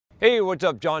Hey, what's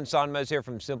up? John Sonmez here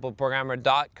from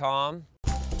simpleprogrammer.com.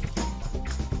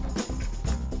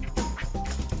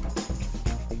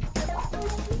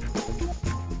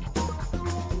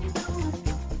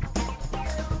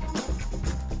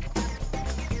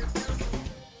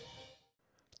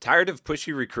 Tired of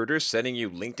pushy recruiters sending you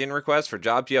LinkedIn requests for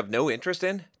jobs you have no interest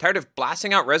in? Tired of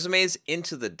blasting out resumes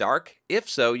into the dark? If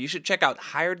so, you should check out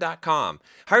Hired.com.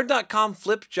 Hired.com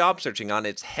flips job searching on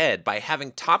its head by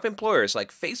having top employers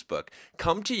like Facebook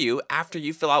come to you after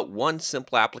you fill out one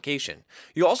simple application.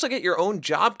 You also get your own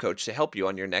job coach to help you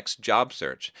on your next job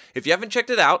search. If you haven't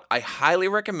checked it out, I highly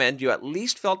recommend you at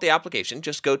least fill out the application.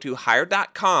 Just go to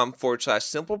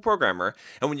Hired.com/simpleprogrammer,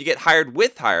 and when you get hired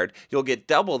with Hired, you'll get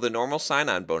double the normal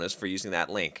sign-on bonus for using that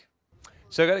link.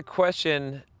 So I got a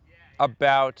question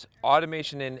about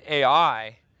automation in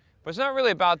AI, but it's not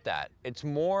really about that. It's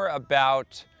more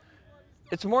about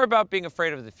being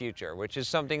afraid of the future, which is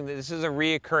something that this is a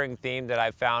reoccurring theme that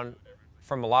I've found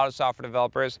from a lot of software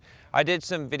developers. I did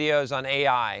some videos on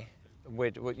AI,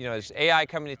 which is AI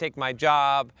coming to take my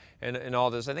job and all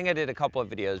this. I think I did a couple of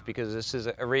videos because this is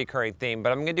a recurring theme,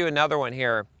 but I'm going to do another one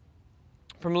here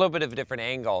from a little bit of a different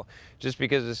angle, just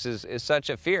because this is such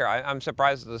a fear. I'm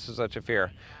surprised that this is such a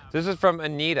fear. This is from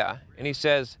Anita, and he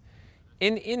says,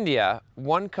 in India,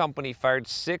 one company fired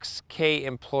 6K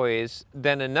employees,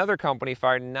 then another company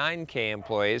fired 9K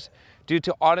employees due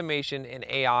to automation and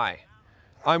AI.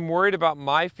 I'm worried about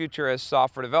my future as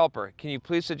software developer. Can you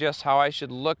please suggest how I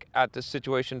should look at this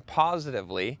situation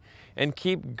positively and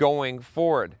keep going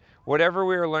forward? Whatever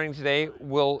we are learning today,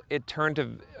 will it turn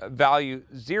to value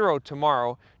 0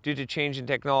 tomorrow due to change in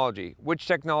technology? Which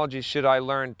technologies should I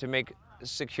learn to make a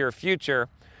secure future?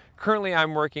 Currently,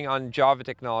 I'm working on Java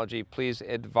technology. Please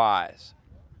advise.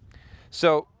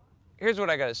 So here's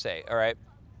what I got to say, all right?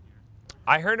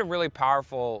 I heard a really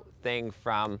powerful thing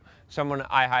from someone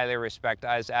I highly respect.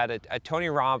 I was at a Tony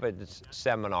Robbins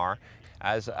seminar,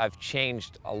 as I've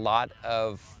changed a lot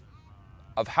of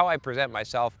how I present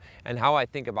myself and how I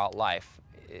think about life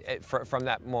from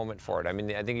that moment forward. I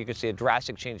mean, I think you can see a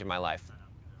drastic change in my life.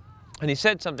 And he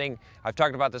said something, I've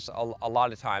talked about this a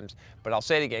lot of times, but I'll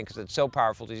say it again because it's so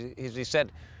powerful. He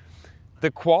said,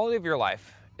 the quality of your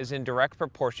life is in direct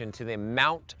proportion to the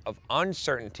amount of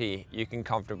uncertainty you can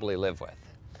comfortably live with.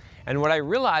 And what I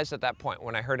realized at that point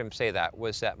when I heard him say that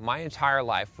was that my entire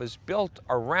life was built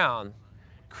around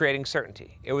creating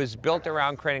certainty. It was built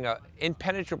around creating an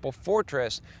impenetrable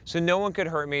fortress so no one could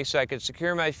hurt me, so I could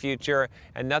secure my future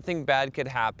and nothing bad could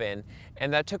happen.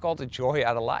 And that took all the joy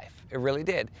out of life. It really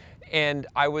did. And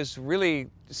I was really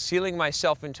sealing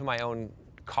myself into my own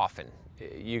coffin,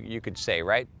 you could say,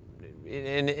 right?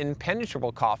 An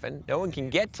impenetrable coffin. No one can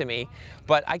get to me,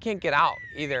 but I can't get out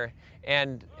either.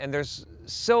 And there's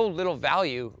so little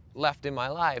value left in my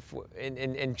life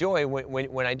and joy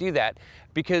when I do that,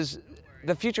 because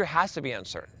the future has to be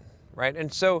uncertain, right?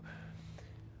 And so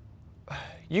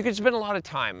you can spend a lot of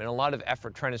time and a lot of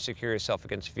effort trying to secure yourself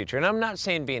against the future. And I'm not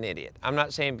saying be an idiot. I'm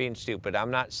not saying being stupid. I'm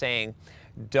not saying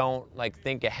don't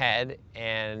think ahead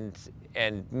and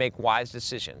make wise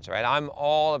decisions, right? I'm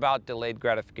all about delayed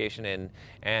gratification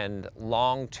and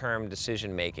long-term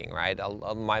decision making, right?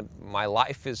 My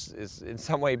life is in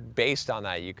some way based on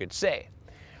that, you could say.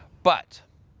 But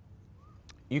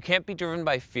you can't be driven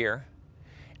by fear.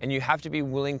 And you have to be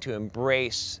willing to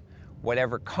embrace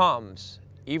whatever comes,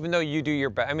 even though you do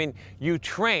your best. I mean, you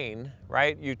train,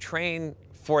 right? You train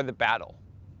for the battle.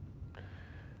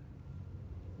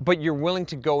 But you're willing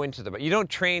to go into the battle. You don't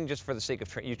train just for the sake of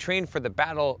training. You train for the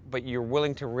battle, but you're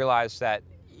willing to realize that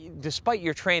despite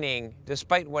your training,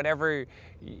 despite whatever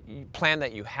plan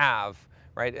that you have,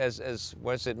 right? As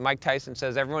what is it, Mike Tyson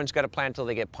says, everyone's got a plan until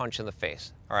they get punched in the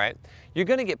face, all right? You're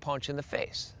going to get punched in the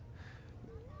face.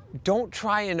 Don't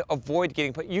try and avoid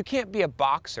getting punched. You can't be a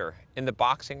boxer in the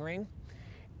boxing ring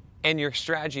and your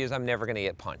strategy is I'm never going to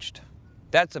get punched.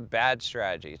 That's a bad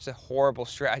strategy. It's a horrible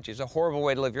strategy. It's a horrible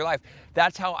way to live your life.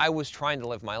 That's how I was trying to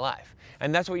live my life.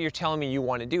 And that's what you're telling me you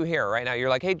want to do here right now. You're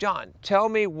like, hey, John, tell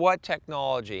me what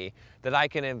technology that I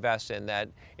can invest in that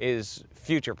is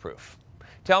future-proof.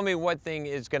 Tell me what thing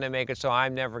is going to make it so I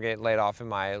never get laid off in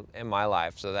my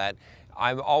life, so that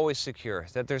I'm always secure,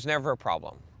 that there's never a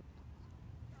problem.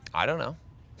 I don't know.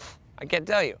 I can't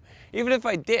tell you. Even if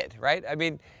I did, right? I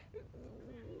mean,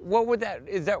 what would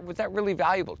was that really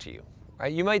valuable to you?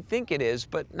 Right? You might think it is,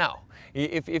 but no.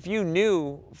 If you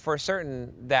knew for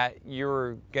certain that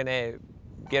you're gonna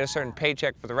get a certain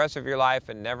paycheck for the rest of your life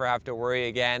and never have to worry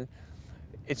again,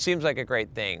 it seems like a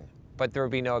great thing. But there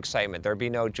would be no excitement, there would be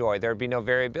no joy, there would be no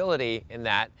variability in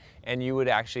that, and you would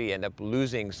actually end up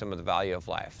losing some of the value of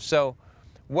life. So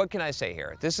what can I say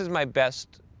here? This is my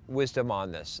best wisdom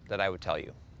on this that I would tell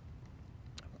you.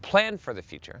 Plan for the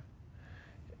future,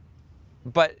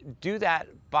 but do that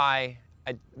by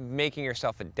making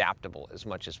yourself adaptable as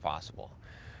much as possible.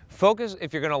 Focus,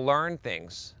 if you're going to learn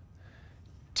things,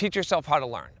 teach yourself how to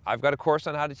learn. I've got a course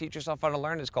on how to teach yourself how to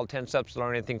learn. It's called 10 Steps to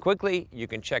Learn Anything Quickly. You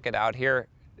can check it out here.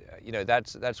 You know,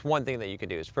 that's one thing that you can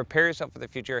do, is prepare yourself for the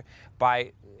future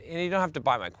by, and you don't have to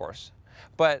buy my course,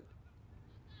 but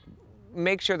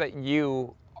make sure that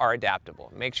you are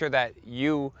adaptable. Make sure that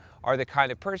you are the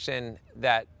kind of person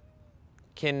that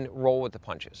can roll with the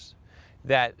punches,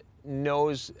 that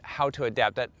knows how to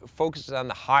adapt, that focuses on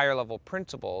the higher level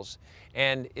principles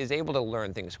and is able to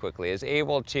learn things quickly, is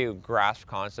able to grasp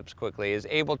concepts quickly, is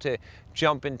able to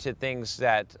jump into things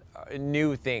that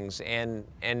new things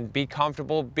and be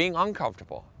comfortable being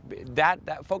uncomfortable. That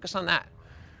focus on that.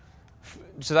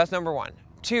 So that's number one.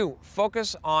 Two,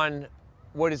 focus on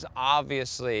what is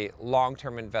obviously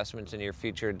long-term investments in your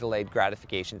future, delayed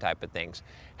gratification type of things.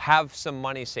 Have some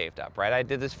money saved up, right? I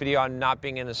did this video on not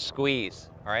being in a squeeze,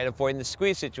 all right? Avoiding the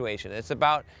squeeze situation. It's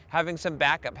about having some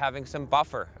backup, having some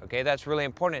buffer, okay? That's really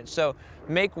important. So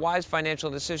make wise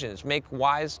financial decisions. Make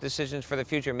wise decisions for the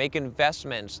future. Make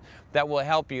investments that will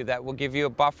help you, that will give you a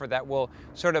buffer, that will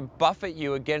sort of buffet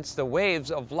you against the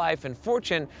waves of life and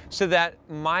fortune so that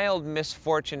mild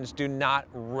misfortunes do not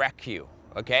wreck you,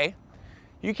 okay?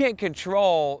 You can't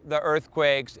control the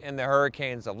earthquakes and the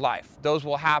hurricanes of life. Those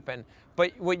will happen.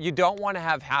 But what you don't want to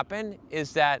have happen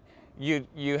is that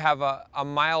you have a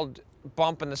mild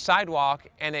bump in the sidewalk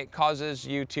and it causes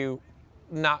you to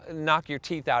knock your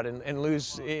teeth out and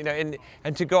lose, you know,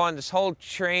 and to go on this whole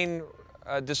chain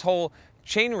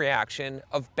reaction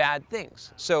of bad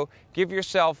things. So give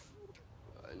yourself,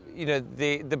 you know,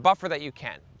 the buffer that you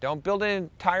can. Don't build an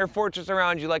entire fortress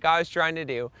around you like I was trying to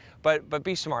do, but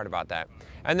be smart about that.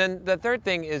 And then the third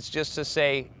thing is just to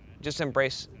say, just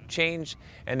embrace change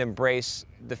and embrace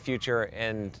the future,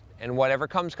 and whatever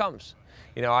comes, comes.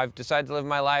 You know, I've decided to live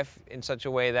my life in such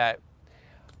a way that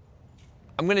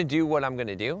I'm going to do what I'm going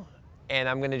to do, and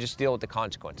I'm going to just deal with the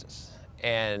consequences.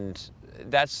 And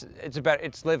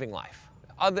it's living life.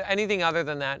 Anything other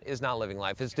than that is not living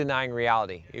life. It's denying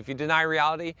reality. If you deny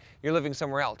reality, you're living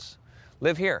somewhere else.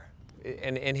 Live here.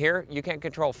 And here, you can't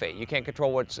control fate. You can't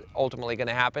control what's ultimately going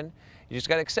to happen. You just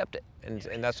got to accept it.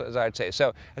 And that's what I'd say.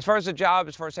 So as far as the job,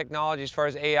 as far as technology, as far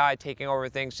as AI taking over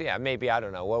things, yeah, maybe, I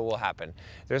don't know, what will happen.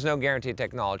 There's no guaranteed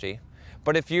technology.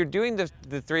 But if you're doing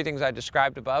the three things I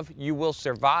described above, you will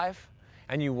survive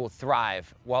and you will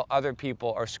thrive while other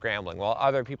people are scrambling, while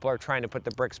other people are trying to put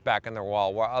the bricks back in their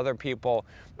wall, while other people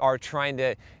are trying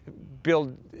to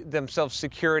build themselves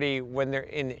security when there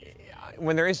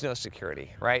is no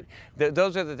security, right?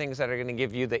 Those are the things that are going to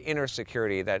give you the inner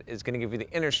security, that is going to give you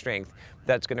the inner strength,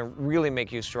 that's going to really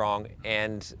make you strong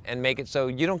and make it so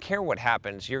you don't care what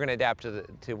happens. You're going to adapt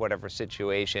to whatever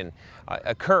situation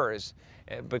occurs,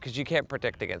 because you can't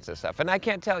protect against this stuff. And I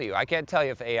can't tell you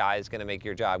if AI is going to make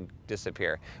your job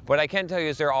disappear. What I can tell you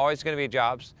is there are always going to be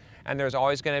jobs, and there's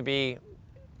always going to be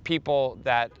people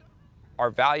that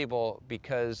are valuable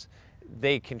because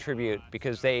they contribute,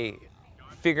 because they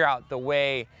figure out the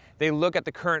way, they look at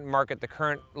the current market, the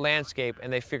current landscape,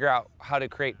 and they figure out how to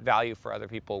create value for other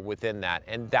people within that.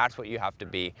 And that's what you have to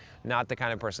be, not the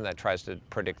kind of person that tries to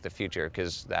predict the future,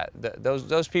 because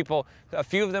those people, a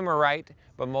few of them are right,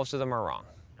 but most of them are wrong.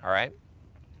 All right?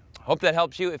 Hope that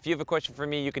helps you. If you have a question for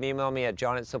me, you can email me at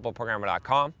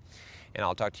john@simpleprogrammer.com, and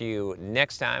I'll talk to you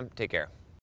next time. Take care.